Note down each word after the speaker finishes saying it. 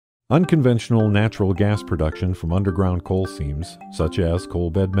Unconventional natural gas production from underground coal seams, such as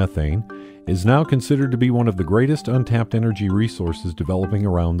coal bed methane, is now considered to be one of the greatest untapped energy resources developing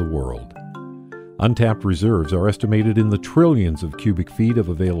around the world. Untapped reserves are estimated in the trillions of cubic feet of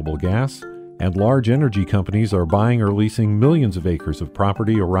available gas, and large energy companies are buying or leasing millions of acres of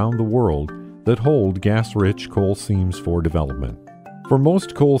property around the world that hold gas-rich coal seams for development. For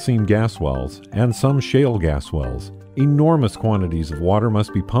most coal seam gas wells, and some shale gas wells, enormous quantities of water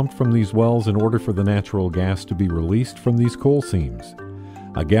must be pumped from these wells in order for the natural gas to be released from these coal seams.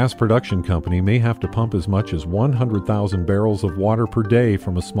 A gas production company may have to pump as much as 100,000 barrels of water per day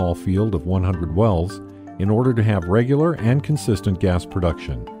from a small field of 100 wells in order to have regular and consistent gas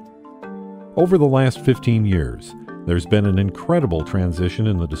production. Over the last 15 years, there's been an incredible transition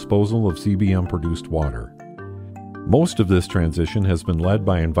in the disposal of CBM-produced water. Most of this transition has been led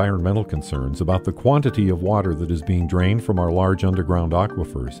by environmental concerns about the quantity of water that is being drained from our large underground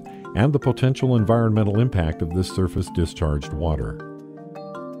aquifers and the potential environmental impact of this surface discharged water.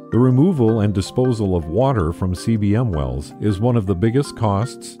 The removal and disposal of water from CBM wells is one of the biggest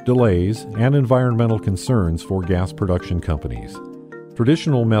costs, delays, and environmental concerns for gas production companies.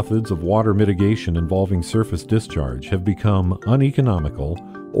 Traditional methods of water mitigation involving surface discharge have become uneconomical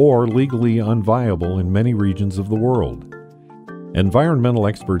or legally unviable in many regions of the world. Environmental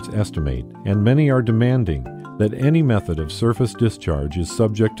experts estimate, and many are demanding, that any method of surface discharge is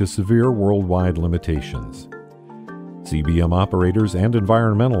subject to severe worldwide limitations. CBM operators and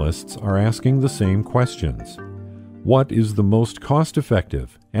environmentalists are asking the same questions. What is the most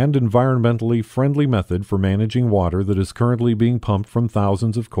cost-effective and environmentally friendly method for managing water that is currently being pumped from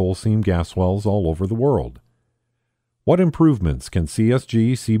thousands of coal seam gas wells all over the world? What improvements can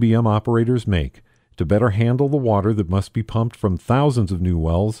CSG CBM operators make to better handle the water that must be pumped from thousands of new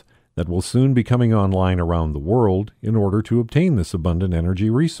wells that will soon be coming online around the world in order to obtain this abundant energy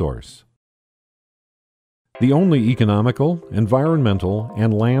resource? The only economical, environmental,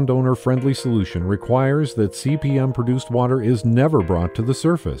 and landowner-friendly solution requires that CBM-produced water is never brought to the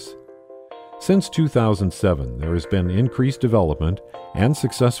surface. Since 2007, there has been increased development and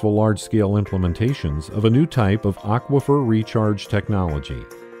successful large-scale implementations of a new type of aquifer recharge technology.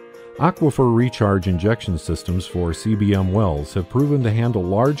 Aquifer recharge injection systems for CBM wells have proven to handle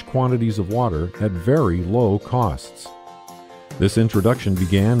large quantities of water at very low costs. This introduction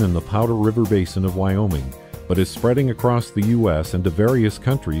began in the Powder River Basin of Wyoming, but is spreading across the U.S. and to various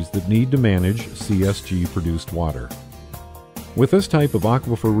countries that need to manage CSG-produced water. With this type of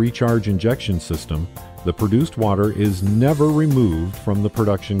aquifer recharge injection system, the produced water is never removed from the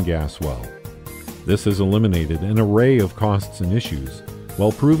production gas well. This has eliminated an array of costs and issues,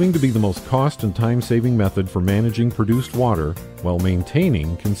 while proving to be the most cost and time-saving method for managing produced water while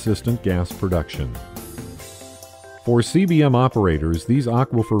maintaining consistent gas production. For CBM operators, these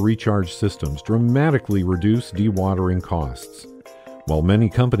aquifer recharge systems dramatically reduce dewatering costs. While many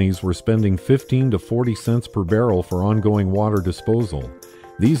companies were spending 15 to 40 cents per barrel for ongoing water disposal,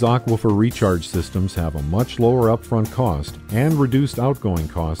 these aquifer recharge systems have a much lower upfront cost and reduced outgoing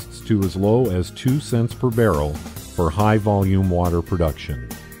costs to as low as 2 cents per barrel for high-volume water production.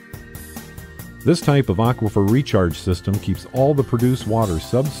 This type of aquifer recharge system keeps all the produced water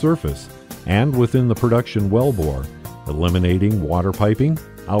subsurface and within the production wellbore, eliminating water piping,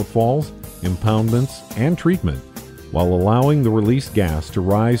 outfalls, impoundments, and treatment, while allowing the released gas to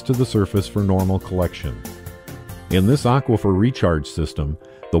rise to the surface for normal collection. In this aquifer recharge system,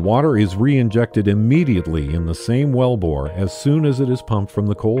 the water is re-injected immediately in the same wellbore as soon as it is pumped from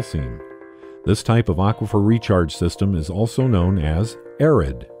the coal seam. This type of aquifer recharge system is also known as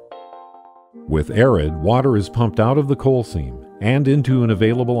ARID. With ARID, water is pumped out of the coal seam and into an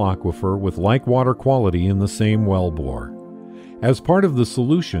available aquifer with like water quality in the same wellbore. As part of the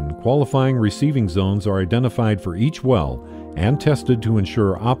solution, qualifying receiving zones are identified for each well and tested to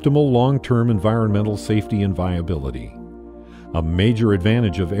ensure optimal long-term environmental safety and viability. A major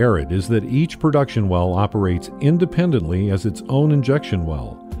advantage of ARID is that each production well operates independently as its own injection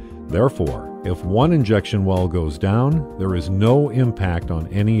well. Therefore, if one injection well goes down, there is no impact on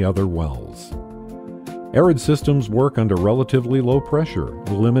any other wells. ARID systems work under relatively low pressure,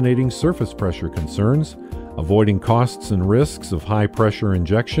 eliminating surface pressure concerns, avoiding costs and risks of high-pressure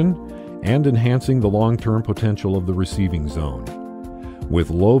injection, and enhancing the long-term potential of the receiving zone. With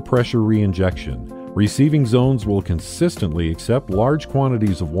low-pressure reinjection, receiving zones will consistently accept large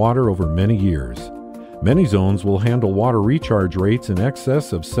quantities of water over many years. Many zones will handle water recharge rates in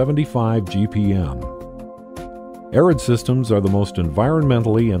excess of 75 GPM. ARID systems are the most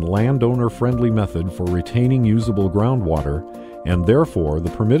environmentally and landowner-friendly method for retaining usable groundwater and therefore the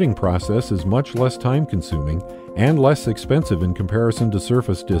permitting process is much less time-consuming and less expensive in comparison to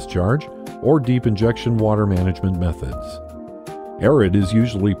surface discharge or deep injection water management methods. ARID is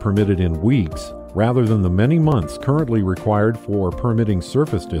usually permitted in weeks rather than the many months currently required for permitting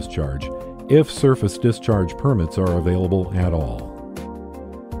surface discharge, if surface discharge permits are available at all.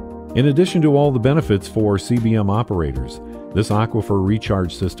 In addition to all the benefits for CBM operators, this aquifer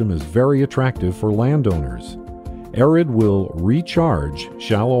recharge system is very attractive for landowners. ARID will recharge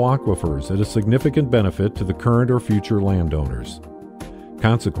shallow aquifers at a significant benefit to the current or future landowners.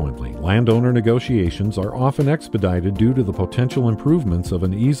 Consequently, landowner negotiations are often expedited due to the potential improvements of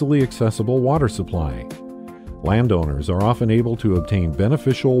an easily accessible water supply. Landowners are often able to obtain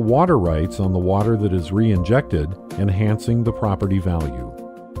beneficial water rights on the water that is re-injected, enhancing the property value.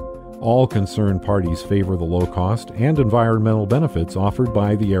 All concerned parties favor the low cost and environmental benefits offered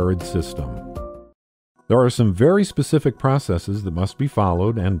by the ARID system. There are some very specific processes that must be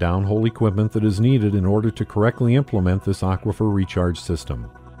followed and downhole equipment that is needed in order to correctly implement this aquifer recharge system.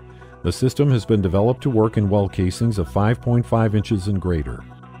 The system has been developed to work in well casings of 5.5 inches and greater.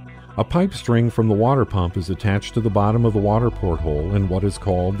 A pipe string from the water pump is attached to the bottom of the water porthole in what is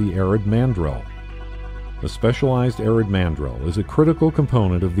called the ARID mandrel. The specialized ARID mandrel is a critical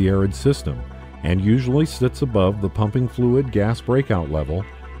component of the ARID system and usually sits above the pumping fluid gas breakout level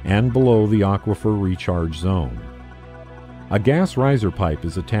and below the aquifer recharge zone. A gas riser pipe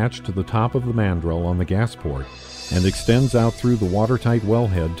is attached to the top of the mandrel on the gas port and extends out through the watertight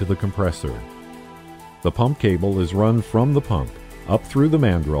wellhead to the compressor. The pump cable is run from the pump, up through the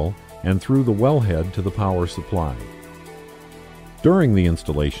mandrel, and through the wellhead to the power supply. During the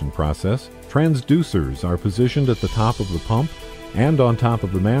installation process, transducers are positioned at the top of the pump and on top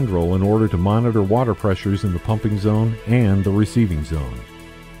of the mandrel in order to monitor water pressures in the pumping zone and the receiving zone.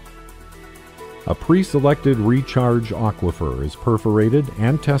 A pre-selected recharge aquifer is perforated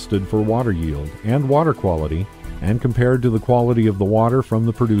and tested for water yield and water quality and compared to the quality of the water from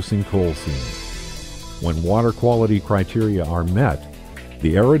the producing coal seam. When water quality criteria are met,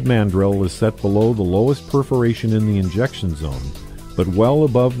 the ARID mandrel is set below the lowest perforation in the injection zone, but well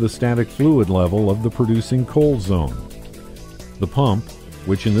above the static fluid level of the producing coal zone. The pump,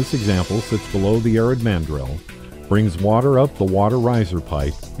 which in this example sits below the ARID mandrel, brings water up the water riser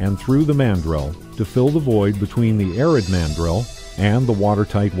pipe and through the mandrel to fill the void between the ARID mandrel and the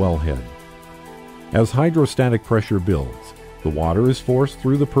watertight wellhead. As hydrostatic pressure builds, the water is forced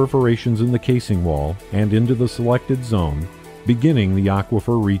through the perforations in the casing wall and into the selected zone, beginning the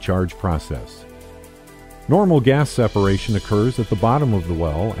aquifer recharge process. Normal gas separation occurs at the bottom of the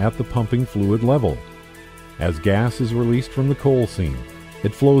well at the pumping fluid level. As gas is released from the coal seam,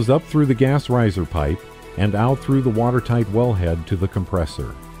 it flows up through the gas riser pipe and out through the watertight wellhead to the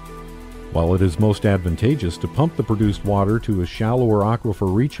compressor. While it is most advantageous to pump the produced water to a shallower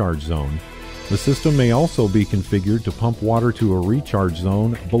aquifer recharge zone, the system may also be configured to pump water to a recharge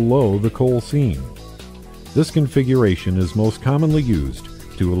zone below the coal seam. This configuration is most commonly used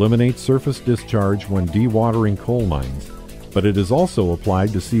to eliminate surface discharge when dewatering coal mines, but it is also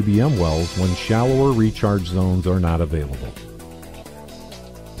applied to CBM wells when shallower recharge zones are not available.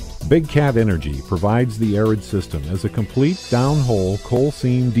 Big Cat Energy provides the ARID system as a complete downhole coal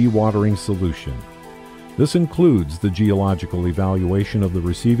seam dewatering solution. This includes the geological evaluation of the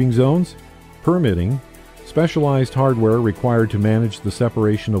receiving zones, permitting, specialized hardware required to manage the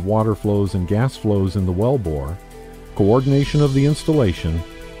separation of water flows and gas flows in the wellbore, coordination of the installation,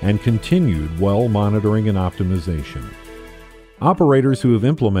 and continued well monitoring and optimization. Operators who have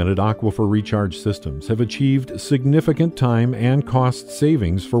implemented aquifer recharge systems have achieved significant time and cost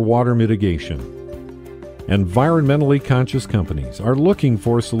savings for water mitigation. Environmentally conscious companies are looking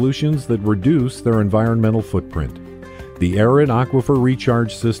for solutions that reduce their environmental footprint. The ARID Aquifer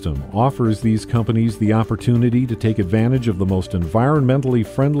Recharge System offers these companies the opportunity to take advantage of the most environmentally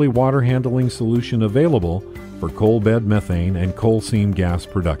friendly water handling solution available for coal bed methane and coal seam gas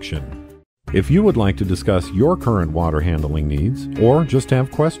production. If you would like to discuss your current water handling needs or just have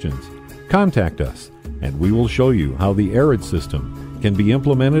questions, contact us and we will show you how the ARID system can be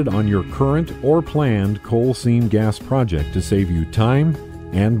implemented on your current or planned coal seam gas project to save you time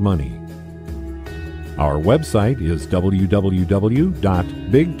and money. Our website is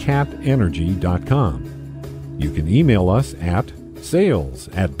www.bigcatenergy.com. You can email us at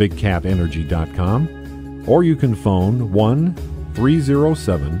sales@bigcatenergy.com or you can phone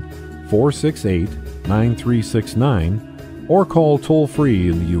 1-307-468-9369 or call toll-free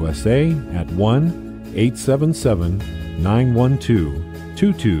in the USA at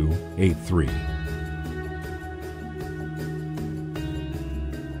 1-877-912-2283.